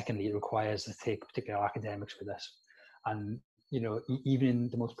 And secondly, it requires to take particular academics with us. And, you know, even in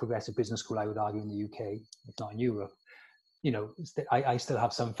the most progressive business school, I would argue in the UK, if not in Europe, you know, I still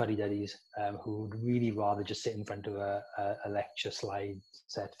have some fuddy-duddies who would really rather just sit in front of a lecture slide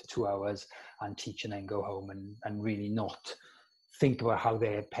set for 2 hours and teach and then go home and really not think about how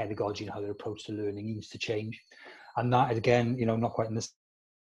their pedagogy and how their approach to learning needs to change. And that, again, you know, not quite in this,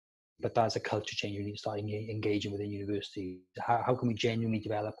 but that's a culture change we need to start engaging within university. How can we genuinely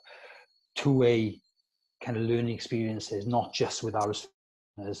develop two-way kind of learning experiences, not just with our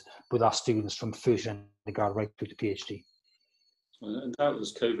students, but with our students from first year undergrad right through to PhD? And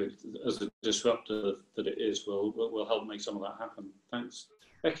doubtless COVID, as a disruptor that it is, will help make some of that happen. Thanks.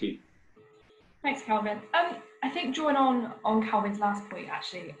 Becky. Thanks, Calvin. I think drawing on Calvin's last point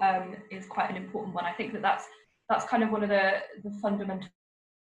actually is quite an important one. I think that's kind of one of the fundamental,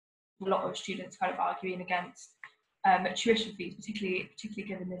 a lot of students kind of arguing against tuition fees, particularly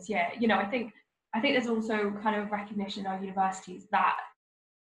given this year. You know, I think there's also kind of recognition in our universities that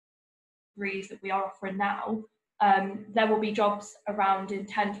degrees that we are offering now, there will be jobs around in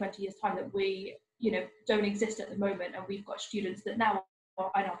 10, 20 years time that we, you know, don't exist at the moment, and we've got students that now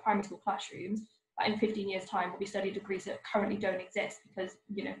are in our primary school classrooms that in 15 years time will be studying degrees that currently don't exist because,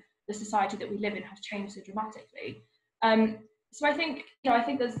 you know, the society that we live in has changed so dramatically. So I think, you know, I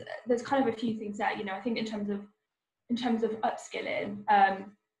think there's kind of a few things there. You know, I think in terms of upskilling,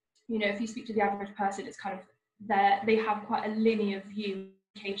 you know, if you speak to the average person, it's kind of they have quite a linear view of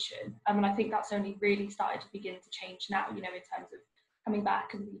education, and I think that's only really started to begin to change now. You know, in terms of coming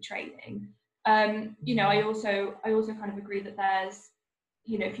back and retraining. You know, I also kind of agree that there's,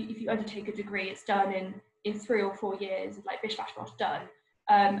 you know, if you undertake a degree, it's done in 3 or 4 years, like bish bash bosh done.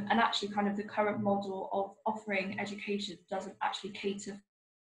 And actually kind of the current model of offering education doesn't actually cater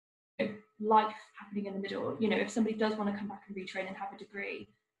for life happening in the middle. You know, if somebody does want to come back and retrain and have a degree,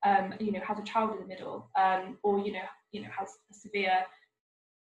 you know, has a child in the middle, or, you know, has a severe,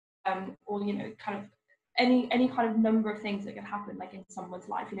 or, you know, kind of any kind of number of things that can happen like in someone's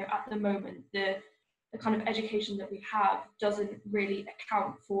life. You know, at the moment, the kind of education that we have doesn't really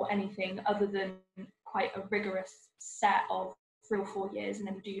account for anything other than quite a rigorous set of 3 or 4 years, and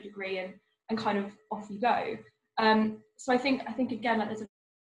then you do your degree and kind of off you go. So I think again, like there's a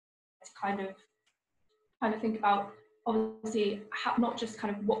to kind of think about, obviously, not just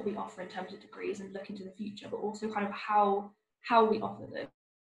kind of what we offer in terms of degrees and look into the future, but also kind of how we offer them.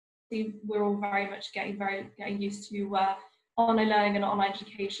 We're all very much getting used to online learning and online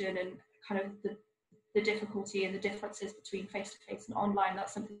education, and kind of the difficulty and the differences between face-to-face and online.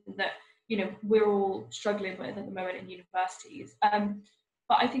 That's something that, you know, we're all struggling with at the moment in universities.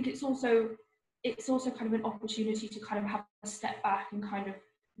 But I think it's also kind of an opportunity to kind of have a step back and kind of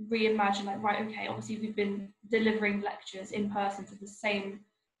reimagine, like, right, okay, obviously we've been delivering lectures in person to the same,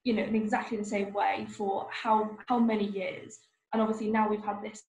 you know, in exactly the same way for how many years, and obviously now we've had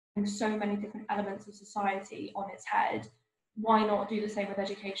this in so many different elements of society on its head. why not do the same with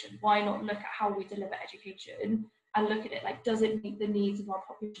education? Why not look at how we deliver education and look at it like, does it meet the needs of our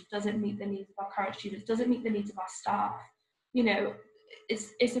population? Does it meet the needs of our current students? Does it meet the needs of our staff? You know,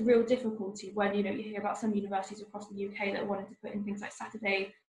 it's a real difficulty when, you know, you hear about some universities across the UK that wanted to put in things like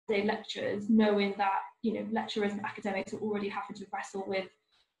Saturday lectures, knowing that, you know, lecturers and academics are already having to wrestle with,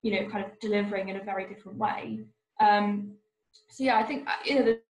 you know, kind of delivering in a very different way. So yeah, I think,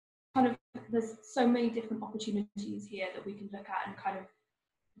 you know, there's so many different opportunities here that we can look at and kind of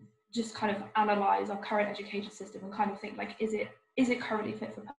just kind of analyze our current education system and kind of think like, is it currently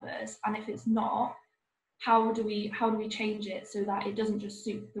fit for purpose? And if it's not, how do we change it so that it doesn't just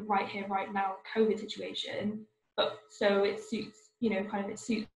suit the right here, right now COVID situation, but so it suits, you know, kind of it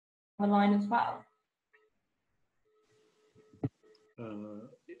suits the line as well.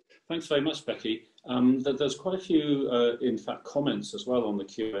 Thanks very much, Becky. There's quite a few, in fact, comments as well on the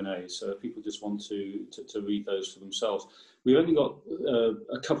Q&A, so if people just want to read those for themselves. We've only got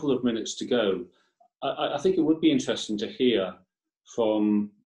a couple of minutes to go. I think it would be interesting to hear from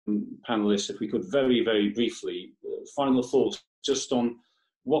panellists, if we could very, very briefly, final thoughts just on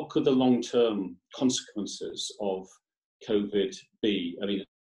what could the long-term consequences of COVID be? I mean,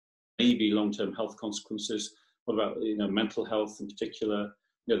 maybe long-term health consequences. What about, you know, mental health in particular?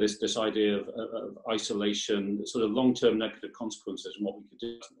 You know, this idea of isolation, sort of long-term negative consequences, and what we could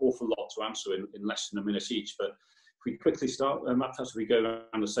do. There's an awful lot to answer in less than a minute each, but if we quickly start, perhaps we go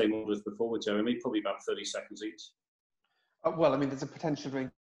around the same order as before with Jeremy, probably about 30 seconds each. Well, I mean, there's a potential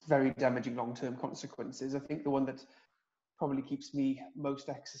very damaging long-term consequences. I think the one that probably keeps me most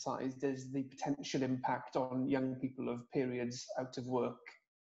exercised is the potential impact on young people of periods out of work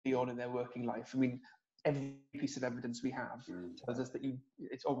beyond in their working life. I mean, every piece of evidence we have tells us that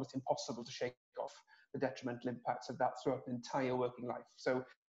it's almost impossible to shake off the detrimental impacts of that throughout an entire working life. So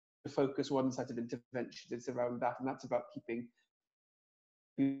the focus one set of intervention is around that, and that's about keeping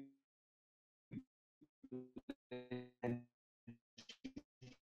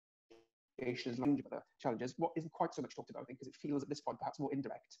challenges. What isn't quite so much talked about, I think, because it feels at this point perhaps more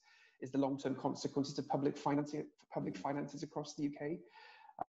indirect, is the long-term consequences of public finances across the UK.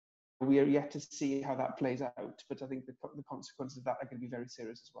 We are yet to see how that plays out, but I think the consequences of that are going to be very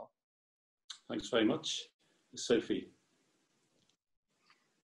serious as well. Thanks very much. Sophie.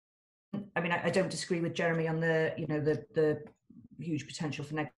 I mean, I don't disagree with Jeremy on the, you know, the huge potential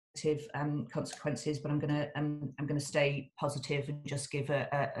for negative consequences, but I'm going to stay positive and just give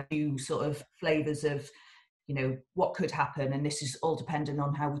a few sort of flavours of, you know, what could happen, and this is all dependent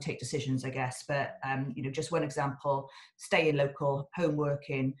on how we take decisions, I guess. But you know, just one example: staying local, home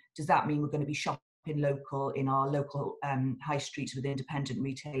working. Does that mean we're going to be shopping local in our local high streets with independent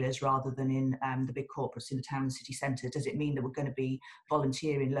retailers rather than in the big corporates in the town and city centre? Does it mean that we're going to be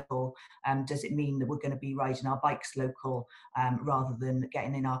volunteering local? Does it mean that we're going to be riding our bikes local rather than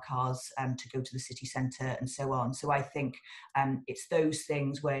getting in our cars to go to the city centre and so on? So I think it's those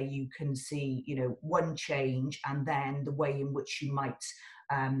things where you can see, you know, one change and then the way in which you might,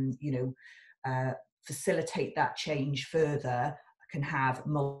 you know, facilitate that change further can have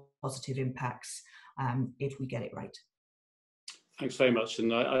more positive impacts if we get it right. Thanks very much.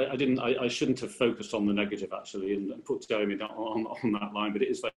 And I shouldn't have focused on the negative actually and put Jeremy on that line, but it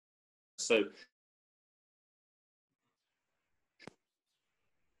is like so.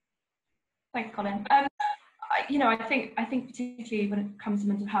 Thanks, Colin. You know, I think particularly when it comes to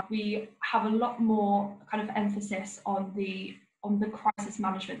mental health, we have a lot more kind of emphasis on the crisis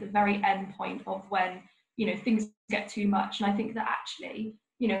management, the very end point of when, you know, things get too much. And I think that actually,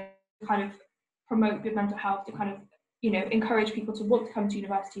 you know, kind of promote good mental health, to kind of, you know, encourage people to want to come to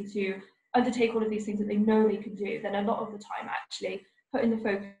university, to undertake all of these things that they know they can do, then a lot of the time actually put in the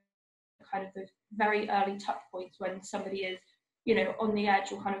focus kind of those very early touch points when somebody is, you know, on the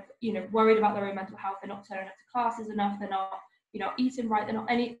edge or kind of, you know, worried about their own mental health. They're not turning up to classes enough, they're not, you know, eating right, they're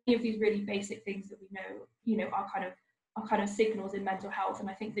not any of these really basic things that we know, you know, are kind of signals in mental health. And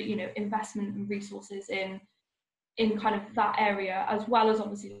I think that, you know, investment and resources in kind of that area, as well as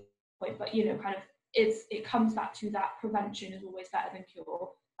obviously, but, you know, kind of it comes back to that prevention is always better than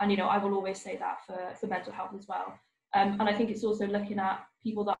cure. And, you know, I will always say that for mental health as well. And I think it's also looking at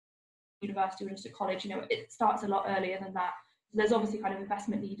people that are at university or just at college, you know, it starts a lot earlier than that. There's obviously kind of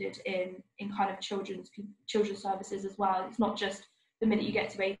investment needed in kind of children's services as well. It's not just the minute you get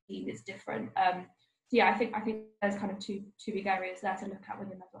to 18, it's different. So yeah, I think there's kind of two big areas there to look at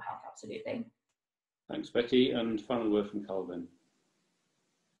within mental health, absolutely. Thanks, Becky. And final word from Calvin.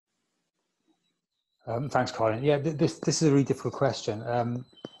 Thanks, Colin. Yeah, this is a really difficult question.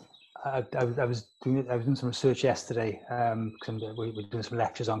 I was doing some research yesterday. We're doing some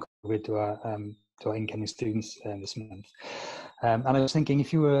lectures on COVID to our to our incoming students this month. And I was thinking,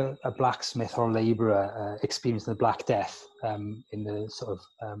 if you were a blacksmith or a labourer experiencing the Black Death in the sort of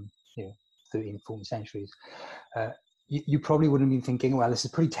 13th, 14th centuries, you probably wouldn't be thinking, well, this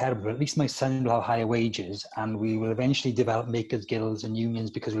is pretty terrible, but at least my son will have higher wages and we will eventually develop makers' guilds and unions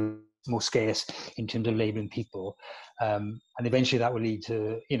because we're more scarce in terms of labouring people. And eventually that will lead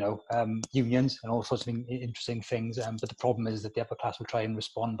to, unions and all sorts of interesting things. But the problem is that the upper class will try and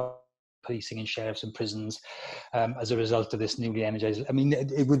respond by policing and sheriffs and prisons as a result of this newly energised. I mean,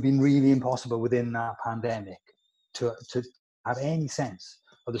 it would have been really impossible within that pandemic to have any sense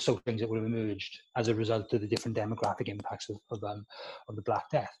of the social things that would have emerged as a result of the different demographic impacts of the Black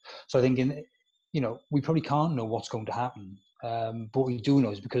Death. So I think, we probably can't know what's going to happen. But what we do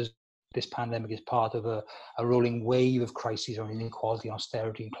know is because this pandemic is part of a rolling wave of crises on inequality,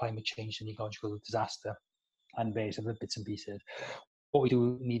 austerity, and climate change and ecological disaster, and various other bits and pieces. What we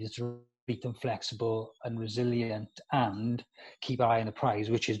do need is to be flexible and resilient and keep our eye on the prize,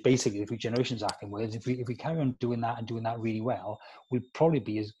 which is basically the future generations acting with. If we carry on doing that and doing that really well, we'll probably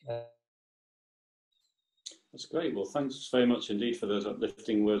be as That's great. Well, thanks very much indeed for those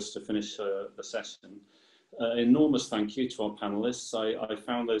uplifting words to finish the session. Enormous thank you to our panellists. I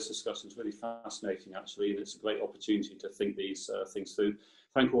found those discussions really fascinating, actually, and it's a great opportunity to think these things through.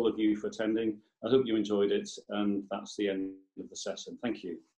 Thank all of you for attending. I hope you enjoyed it, and that's the end of the session. Thank you.